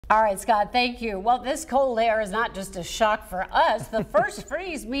All right, Scott, thank you. Well, this cold air is not just a shock for us. The first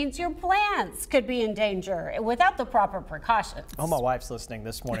freeze means your plants could be in danger without the proper precautions. Oh, my wife's listening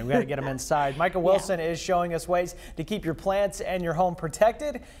this morning. We got to get them inside. Michael Wilson is showing us ways to keep your plants and your home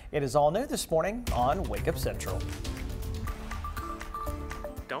protected. It is all new this morning on Wake Up Central.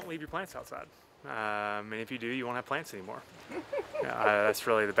 Don't leave your plants outside. And if you do, you won't have plants anymore. That's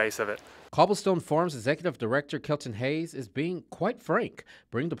really the base of it. Cobblestone Farms Executive Director Kelton Hayes is being quite frank.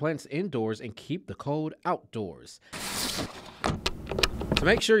 Bring the plants indoors and keep the cold outdoors. To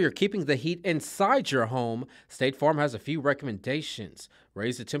make sure you're keeping the heat inside your home, State Farm has a few recommendations.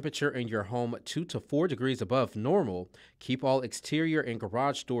 Raise the temperature in your home 2 to 4 degrees above normal. Keep all exterior and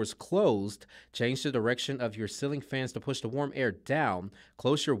garage doors closed. Change the direction of your ceiling fans to push the warm air down.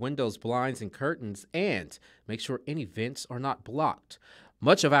 Close your windows, blinds, and curtains, and make sure any vents are not blocked.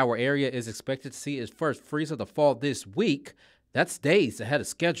 Much of our area is expected to see its first freeze of the fall this week. That's days ahead of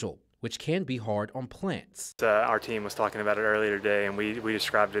schedule, which can be hard on plants. Our team was talking about it earlier today, and we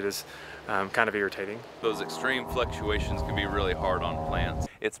described it as kind of irritating. Those extreme fluctuations can be really hard on plants.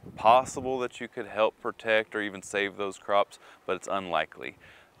 It's possible that you could help protect or even save those crops, but it's unlikely.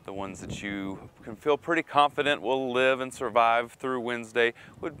 The ones that you can feel pretty confident will live and survive through Wednesday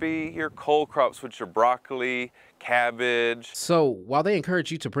would be your cold crops, which are broccoli, cabbage. So while they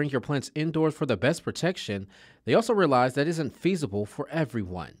encourage you to bring your plants indoors for the best protection, they also realize that isn't feasible for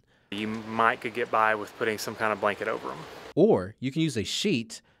everyone. You could get by with putting some kind of blanket over them. Or you can use a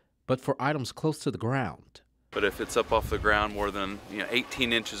sheet, but for items close to the ground. But if it's up off the ground more than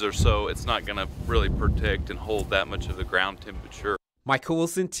 18 inches or so, it's not going to really protect and hold that much of the ground temperature. Michael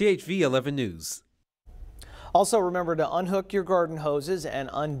Wilson, THV 11 News. Also, remember to unhook your garden hoses and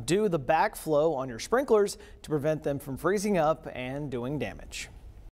undo the backflow on your sprinklers to prevent them from freezing up and doing damage.